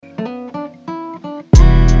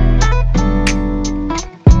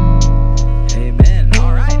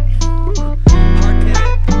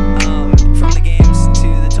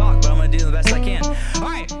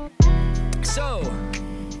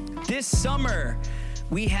summer,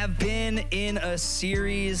 we have been in a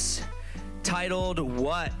series titled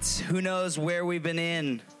What? Who knows where we've been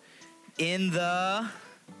in? In the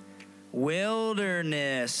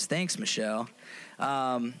wilderness. Thanks, Michelle.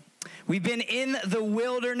 We've been in the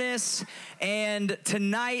wilderness, and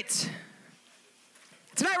tonight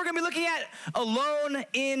we're going to be looking at Alone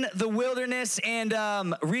in the Wilderness. And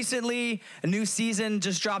recently, a new season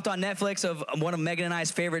just dropped on Netflix of one of Megan and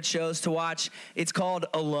I's favorite shows to watch. It's called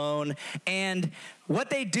Alone. And what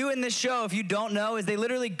they do in this show, if you don't know, is they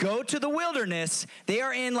literally go to the wilderness. They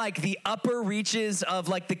are in like the upper reaches of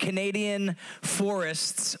like the Canadian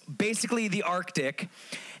forests, basically the Arctic.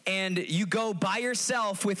 And you go by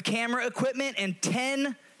yourself with camera equipment and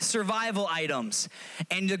 10 survival items.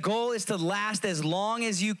 And the goal is to last as long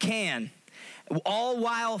as you can, all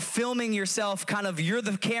while filming yourself, kind of you're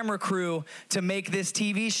the camera crew to make this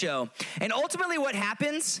TV show. And ultimately what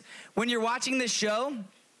happens when you're watching this show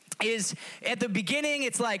is at the beginning,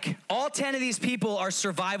 it's like all 10 of these people are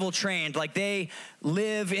survival trained. Like they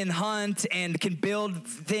live and hunt and can build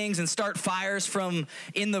things and start fires from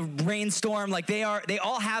in the rainstorm. Like they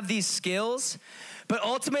all have these skills. But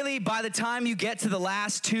ultimately, by the time you get to the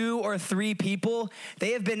last 2 or 3 people,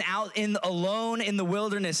 they have been out alone in the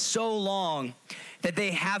wilderness so long that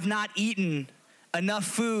they have not eaten enough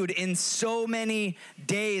food in so many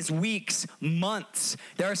days, weeks, months.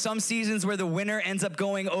 There are some seasons where the winter ends up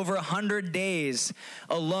going over 100 days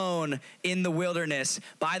alone in the wilderness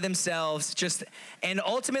by themselves. And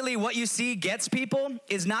ultimately what you see gets people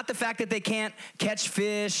is not the fact that they can't catch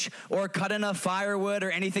fish or cut enough firewood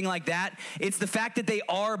or anything like that. It's the fact that they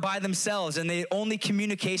are by themselves, and the only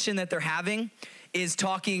communication that they're having is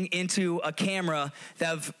talking into a camera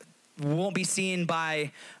that won't be seen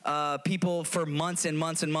by people for months and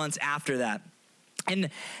months and months after that. And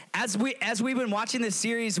as we've been watching this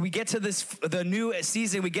series, we get to the new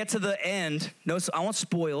season, we get to the end. No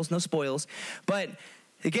spoils, but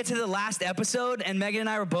we get to the last episode, and Megan and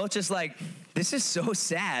I were both just like, this is so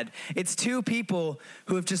sad. It's 2 people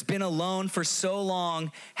who have just been alone for so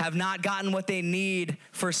long, have not gotten what they need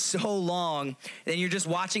for so long, and you're just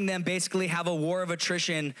watching them basically have a war of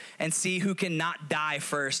attrition and see who can not die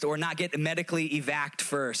first or not get medically evac'd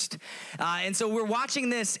first. And so we're watching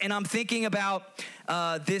this, and I'm thinking about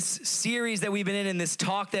this series that we've been in and this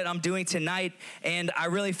talk that I'm doing tonight, and I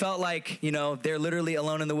really felt like, they're literally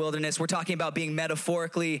alone in the wilderness. We're talking about being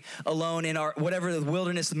metaphorically alone in our whatever the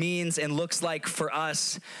wilderness means and looks like for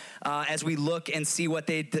us as we look and see what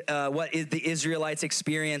the Israelites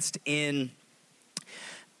experienced in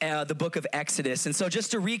the book of Exodus. And so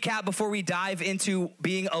just to recap before we dive into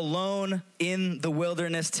being alone in the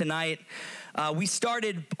wilderness tonight, we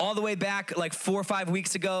started all the way back like 4 or 5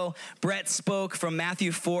 weeks ago. Brett spoke from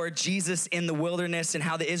Matthew 4, Jesus in the wilderness, and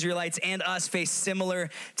how the Israelites and us face similar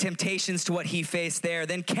temptations to what he faced there.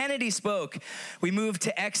 Then Kennedy spoke. We moved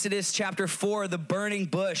to Exodus chapter 4, the burning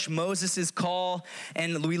bush, Moses' call,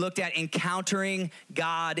 and we looked at encountering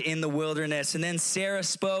God in the wilderness. And then Sarah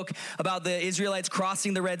spoke about the Israelites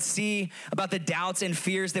crossing the Red Sea, about the doubts and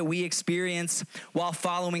fears that we experience while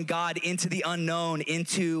following God into the unknown,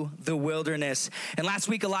 into the wilderness. And last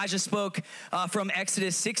week, Elijah spoke from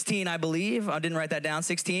Exodus 16, I believe. I didn't write that down,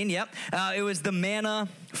 16, yep. It was the manna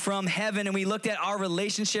from heaven, and we looked at our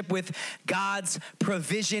relationship with God's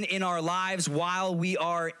provision in our lives while we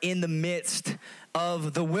are in the midst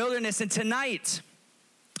of the wilderness. And tonight,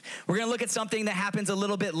 we're going to look at something that happens a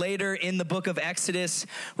little bit later in the book of Exodus.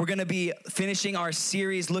 We're going to be finishing our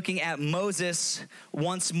series looking at Moses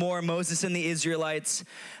once more, Moses and the Israelites.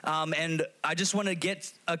 And I just want to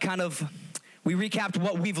get we recapped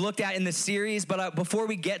what we've looked at in this series, but before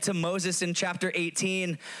we get to Moses in chapter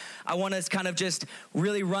 18, I want to kind of just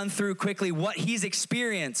really run through quickly what he's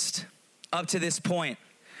experienced up to this point.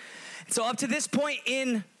 So up to this point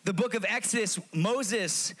in the book of Exodus,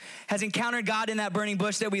 Moses has encountered God in that burning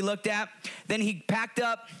bush that we looked at. Then he packed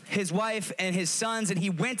up his wife and his sons, and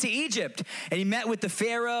he went to Egypt, and he met with the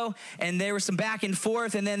Pharaoh, and there was some back and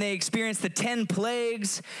forth, and then they experienced the 10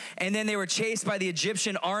 plagues, and then they were chased by the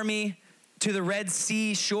Egyptian army to the Red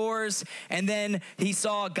Sea shores, and then he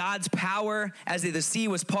saw God's power as the sea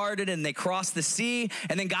was parted and they crossed the sea,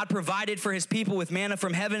 and then God provided for his people with manna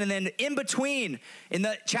from heaven. And then in between, in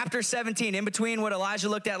the chapter 17, in between what Elijah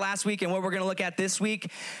looked at last week and what we're going to look at this week,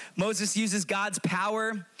 Moses uses God's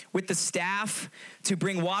power with the staff to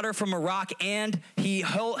bring water from a rock, and he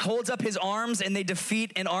holds up his arms and they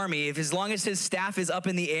defeat an army. As long as his staff is up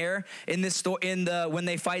in the air when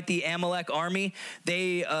they fight the Amalek army,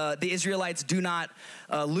 the Israelites do not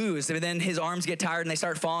lose. And then his arms get tired and they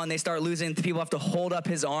start falling, they start losing. The people have to hold up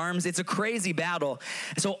his arms. It's a crazy battle.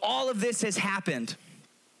 So all of this has happened.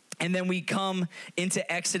 And then we come into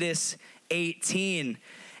Exodus 18.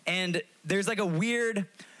 And there's like a weird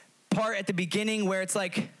part at the beginning where it's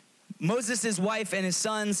like Moses' wife and his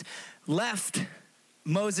sons left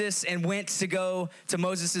Moses and went to go to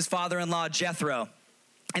Moses' father-in-law, Jethro.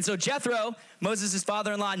 And so Jethro, Moses'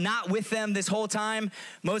 father-in-law, not with them this whole time.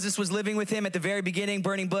 Moses was living with him at the very beginning,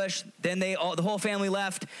 burning bush. Then the whole family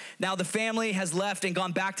left. Now the family has left and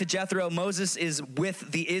gone back to Jethro. Moses is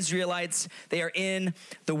with the Israelites. They are in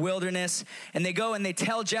the wilderness. And they go and they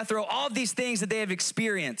tell Jethro all of these things that they have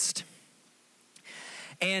experienced.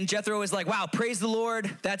 And Jethro is like, wow, praise the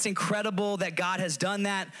Lord. That's incredible that God has done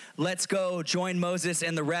that. Let's go join Moses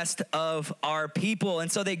and the rest of our people.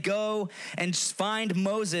 And so they go and find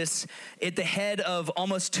Moses at the head of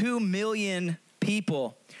almost 2 million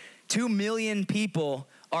people. 2 million people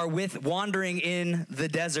are wandering in the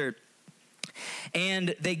desert.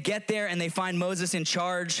 And they get there and they find Moses in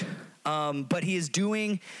charge, but he is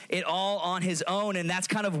doing it all on his own. And that's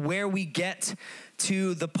kind of where we get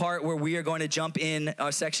to the part where we are going to jump in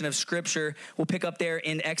our section of scripture. We'll pick up there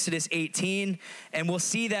in Exodus 18, and we'll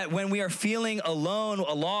see that when we are feeling alone,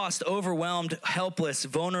 lost, overwhelmed, helpless,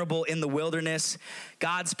 vulnerable in the wilderness,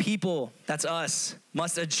 God's people, that's us,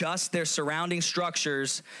 must adjust their surrounding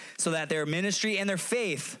structures so that their ministry and their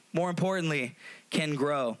faith, more importantly, can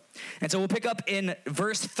grow. And so we'll pick up in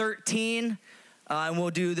verse 13, and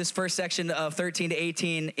we'll do this first section of 13 to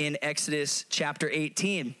 18 in Exodus chapter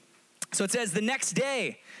 18. So it says, the next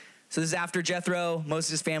day, so this is after Jethro,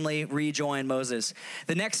 Moses' family rejoined Moses.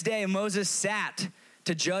 The next day, Moses sat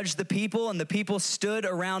to judge the people, and the people stood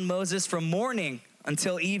around Moses from morning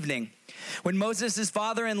until evening. When Moses'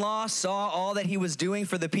 father-in-law saw all that he was doing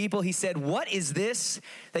for the people, he said, what is this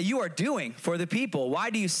that you are doing for the people? Why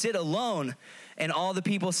do you sit alone and all the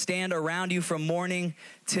people stand around you from morning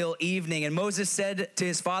till evening? And Moses said to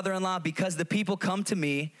his father-in-law, because the people come to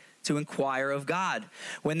me to inquire of God.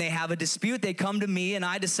 When they have a dispute, they come to me, and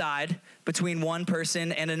I decide between one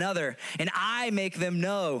person and another, and I make them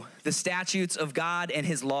know the statutes of God and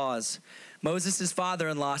his laws. Moses'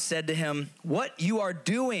 father-in-law said to him, what you are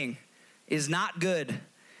doing is not good.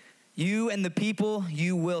 You and the people,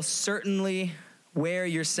 you will certainly wear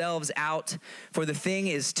yourselves out, for the thing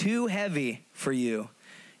is too heavy for you.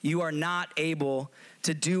 You are not able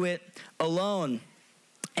to do it alone.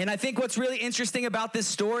 And I think what's really interesting about this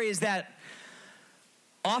story is that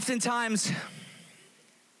oftentimes,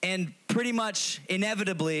 and pretty much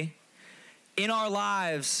inevitably, in our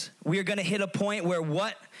lives, we are going to hit a point where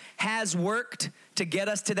what has worked to get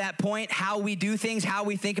us to that point, how we do things, how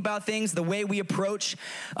we think about things, the way we approach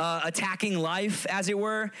attacking life, as it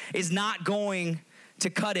were, is not going to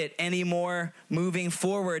cut it anymore moving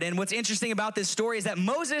forward. And what's interesting about this story is that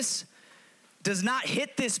Moses does not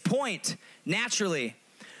hit this point naturally.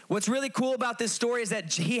 What's really cool about this story is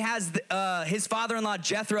that he has his father-in-law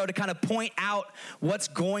Jethro to kind of point out what's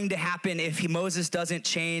going to happen if Moses doesn't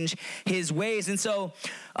change his ways. And so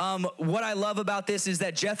what I love about this is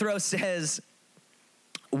that Jethro says,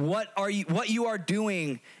 what you are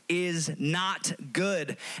doing is not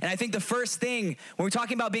good. And I think the first thing, when we're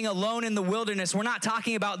talking about being alone in the wilderness, we're not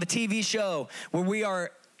talking about the TV show where we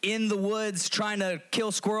are in the woods trying to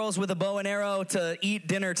kill squirrels with a bow and arrow to eat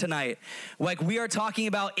dinner tonight. Like, we are talking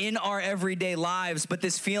about in our everyday lives, but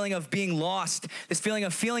this feeling of being lost, this feeling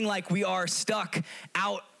of feeling like we are stuck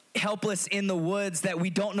out helpless in the woods, that we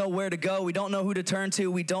don't know where to go, we don't know who to turn to,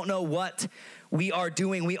 we don't know what we are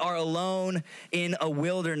doing. We are alone in a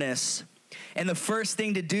wilderness. And the first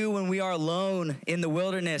thing to do when we are alone in the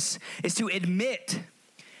wilderness is to admit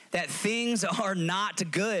that things are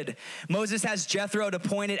not good. Moses has Jethro to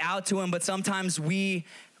point it out to him, but sometimes we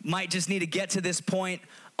might just need to get to this point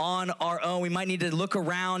on our own. We might need to look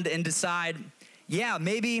around and decide, yeah,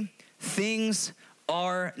 maybe things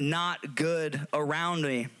are not good around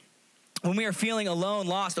me. When we are feeling alone,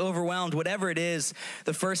 lost, overwhelmed, whatever it is,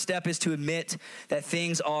 the first step is to admit that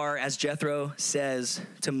things are, as Jethro says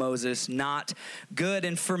to Moses, not good.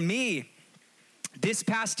 And for me, this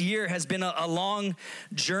past year has been a long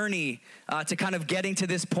journey to kind of getting to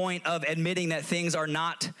this point of admitting that things are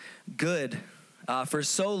not good. For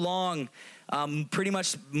so long, pretty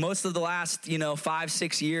much most of the last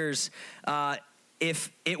 5-6 years,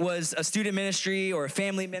 if it was a student ministry or a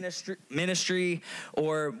family ministry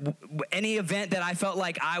or any event that I felt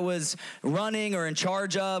like I was running or in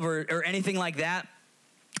charge of or anything like that,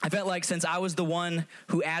 I felt like since I was the one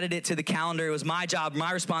who added it to the calendar, it was my job,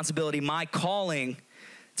 my responsibility, my calling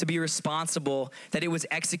to be responsible, that it was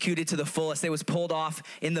executed to the fullest, that it was pulled off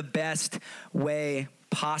in the best way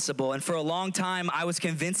possible. And for a long time, I was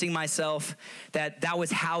convincing myself that that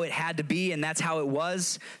was how it had to be, and that's how it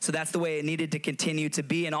was. So that's the way it needed to continue to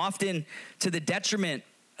be, and often to the detriment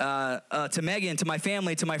to Megan, to my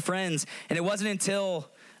family, to my friends. And it wasn't until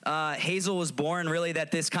Hazel was born, really,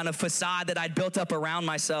 that this kind of facade that I'd built up around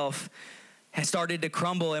myself has started to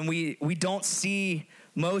crumble. And we don't see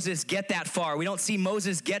Moses get that far. We don't see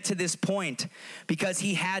Moses get to this point because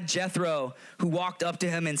he had Jethro who walked up to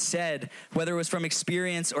him and said, whether it was from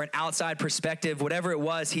experience or an outside perspective, whatever it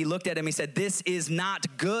was, he looked at him, he said, "This is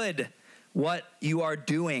not good what you are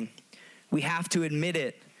doing." We have to admit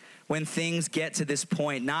it when things get to this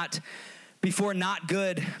point, not before not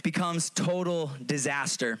good becomes total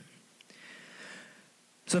disaster.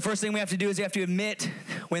 So the first thing we have to do is we have to admit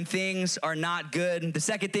when things are not good. The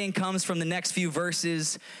second thing comes from the next few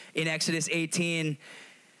verses in Exodus 18.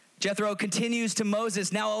 Jethro continues to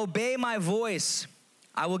Moses, "Now obey my voice.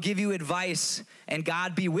 I will give you advice, and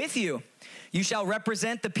God be with you. You shall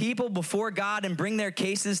represent the people before God and bring their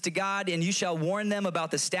cases to God, and you shall warn them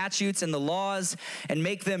about the statutes and the laws and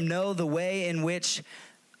make them know the way in which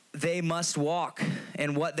they must walk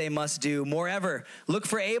and what they must do. Moreover, look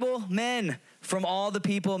for able men from all the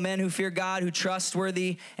people, men who fear God, who are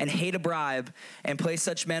trustworthy and hate a bribe, and place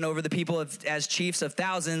such men over the people as chiefs of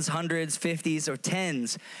thousands, hundreds, fifties, or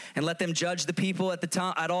tens, and let them judge the people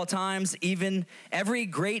at all times. Even every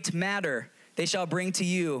great matter they shall bring to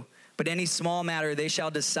you, but any small matter they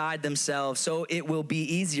shall decide themselves. So it will be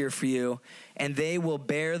easier for you, and they will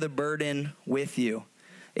bear the burden with you.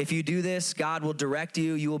 If you do this, God will direct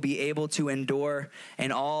you. You will be able to endure,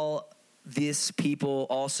 and all this people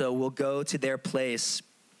also will go to their place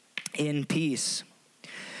in peace."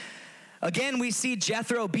 Again, we see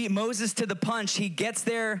Jethro beat Moses to the punch. He gets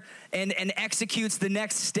there and executes the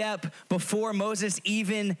next step before Moses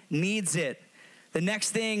even needs it. The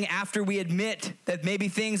next thing after we admit that maybe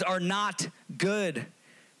things are not good,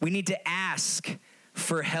 we need to ask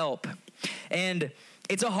for help. And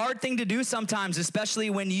it's a hard thing to do sometimes, especially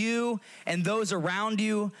when you and those around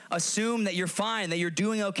you assume that you're fine, that you're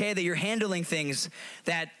doing okay, that you're handling things,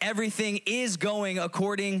 that everything is going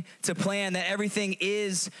according to plan, that everything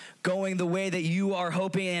is going the way that you are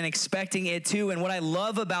hoping and expecting it to. And what I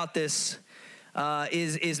love about this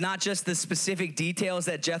is not just the specific details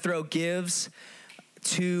that Jethro gives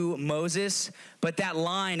to Moses, but that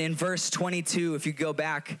line in verse 22, if you go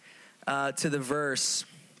back to the verse,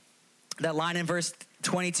 that line in verse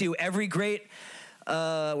 22, every great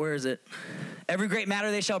matter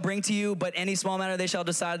they shall bring to you, but any small matter they shall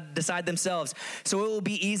decide themselves. So it will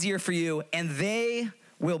be easier for you, and they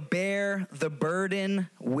will bear the burden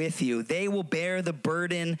with you. They will bear the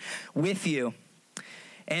burden with you.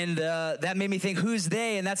 And that made me think, who's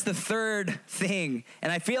they? And that's the third thing.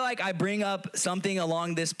 And I feel like I bring up something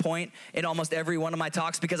along this point in almost every one of my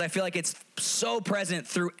talks because I feel like it's so present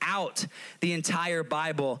throughout the entire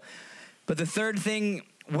Bible. But the third thing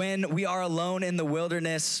when we are alone in the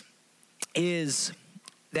wilderness is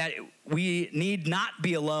that we need not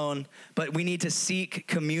be alone, but we need to seek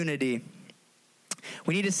community.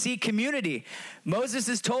 We need to seek community. Moses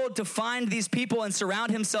is told to find these people and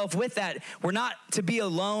surround himself with that. We're not to be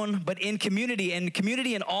alone, but in community, and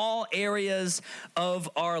community in all areas of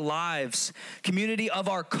our lives. Community of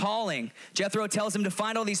our calling. Jethro tells him to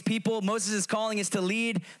find all these people. Moses' calling is to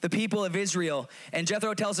lead the people of Israel. And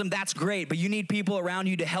Jethro tells him, that's great, but you need people around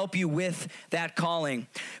you to help you with that calling.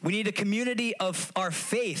 We need a community of our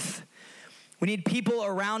faith. We need people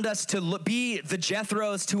around us to be the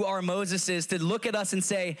Jethros to our Moseses, to look at us and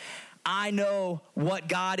say, I know what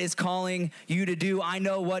God is calling you to do. I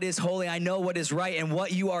know what is holy. I know what is right. And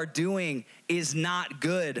what you are doing is not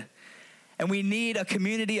good. And we need a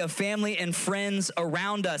community of family and friends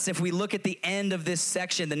around us. If we look at the end of this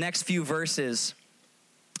section, the next few verses.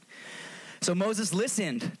 So Moses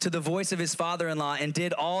listened to the voice of his father-in-law and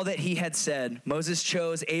did all that he had said. Moses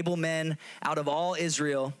chose able men out of all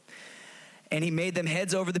Israel, and he made them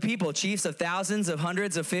heads over the people, chiefs of thousands, of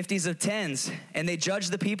hundreds, of fifties, of tens. And they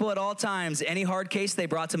judged the people at all times. Any hard case they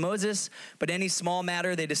brought to Moses, but any small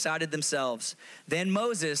matter they decided themselves. Then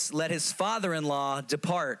Moses let his father-in-law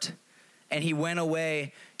depart, and he went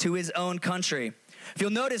away to his own country. If you'll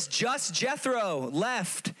notice, just Jethro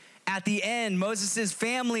left at the end. Moses'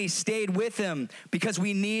 family stayed with him because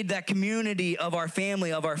we need that community of our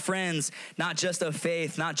family, of our friends, not just of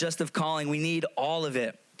faith, not just of calling. We need all of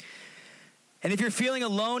it. And if you're feeling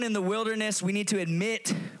alone in the wilderness, we need to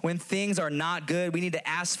admit when things are not good. We need to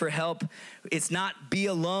ask for help. It's not be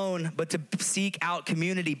alone, but to seek out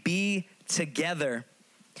community. Be together.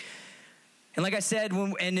 And like I said,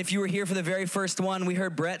 and if you were here for the very first one, we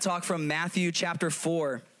heard Brett talk from Matthew chapter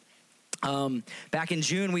 4. Back in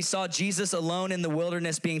June, we saw Jesus alone in the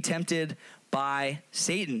wilderness being tempted by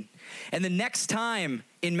Satan. And the next time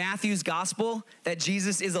in Matthew's gospel that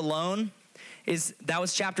Jesus is alone, that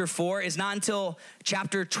was chapter 4, is not until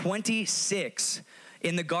chapter 26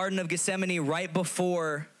 in the Garden of Gethsemane, right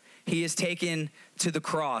before he is taken to the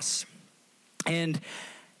cross. And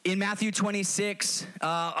in Matthew 26,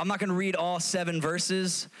 I'm not going to read all 7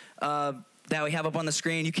 verses that we have up on the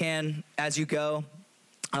screen. You can as you go,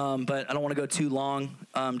 but I don't want to go too long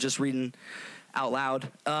just reading out loud.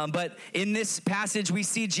 But in this passage, we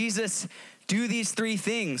see Jesus do these 3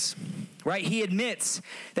 things, right? He admits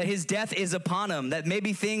that his death is upon him, that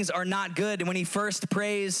maybe things are not good. And when he first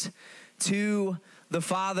prays to the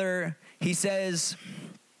Father, he says,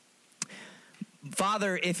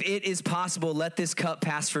 "Father, if it is possible, let this cup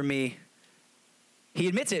pass from me." He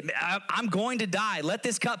admits it. I'm going to die. Let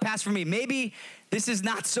this cup pass from me. Maybe this is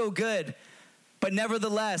not so good, but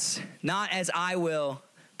nevertheless, not as I will,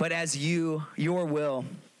 but as your will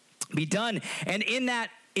be done. And in that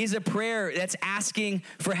is a prayer that's asking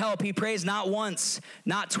for help. He prays not once,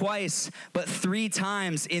 not twice, but 3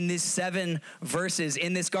 times in these 7 verses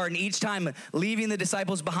in this garden, each time leaving the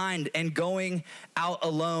disciples behind and going out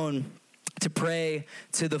alone to pray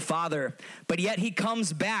to the Father. But yet he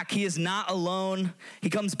comes back. He is not alone. He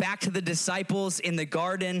comes back to the disciples in the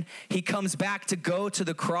garden. He comes back to go to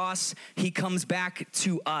the cross. He comes back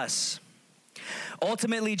to us.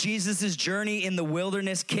 Ultimately, Jesus' journey in the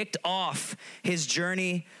wilderness kicked off his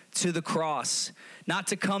journey to the cross, not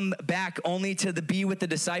to come back only to be with the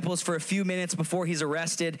disciples for a few minutes before he's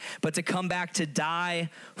arrested, but to come back to die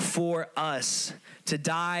for us, to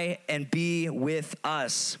die and be with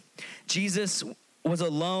us. Jesus was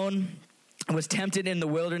alone and was tempted in the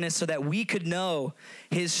wilderness so that we could know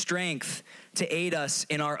his strength to aid us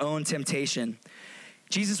in our own temptation.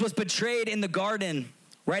 Jesus was betrayed in the garden.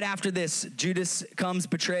 Right after this, Judas comes,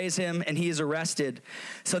 betrays him, and he is arrested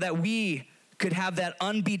so that we could have that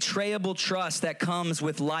unbetrayable trust that comes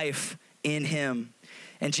with life in him.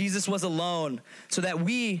 And Jesus was alone so that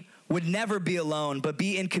we would never be alone, but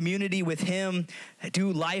be in community with him,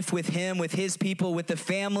 do life with him, with his people, with the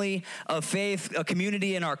family of faith, a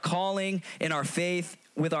community in our calling, in our faith,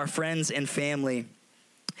 with our friends and family.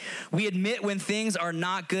 We admit when things are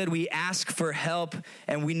not good, we ask for help,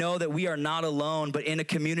 and we know that we are not alone, but in a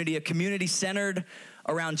community centered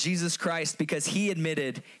around Jesus Christ, because he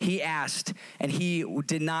admitted, he asked, and he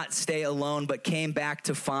did not stay alone, but came back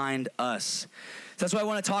to find us. So that's what I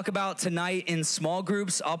want to talk about tonight in small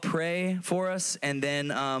groups. I'll pray for us, and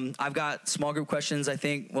then I've got small group questions, I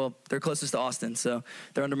think. Well, they're closest to Austin, so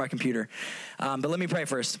they're under my computer. But let me pray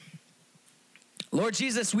first. Lord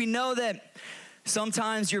Jesus, we know that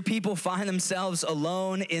sometimes your people find themselves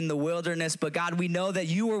alone in the wilderness, but God, we know that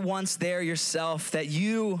you were once there yourself, that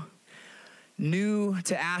you knew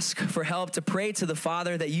to ask for help, to pray to the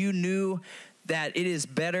Father, that you knew that it is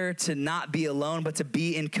better to not be alone, but to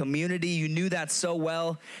be in community. You knew that so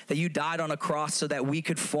well that you died on a cross so that we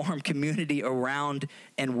could form community around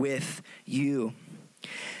and with you.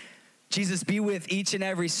 Jesus, be with each and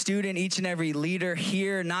every student, each and every leader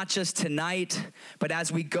here, not just tonight, but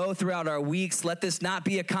as we go throughout our weeks. Let this not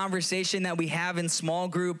be a conversation that we have in small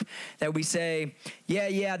group that we say,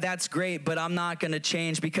 yeah, that's great, but I'm not going to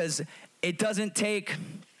change, because it doesn't take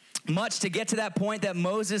much to get to that point that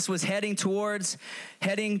Moses was heading to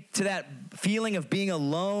that feeling of being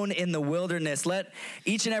alone in the wilderness. Let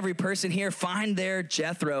each and every person here find their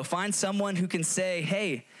Jethro, find someone who can say,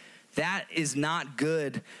 hey, that is not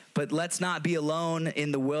good, but let's not be alone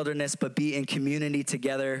in the wilderness, but be in community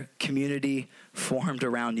together, community formed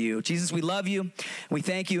around you. Jesus, we love you, we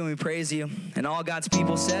thank you, and we praise you. And all God's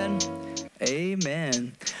people said,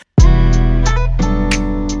 amen.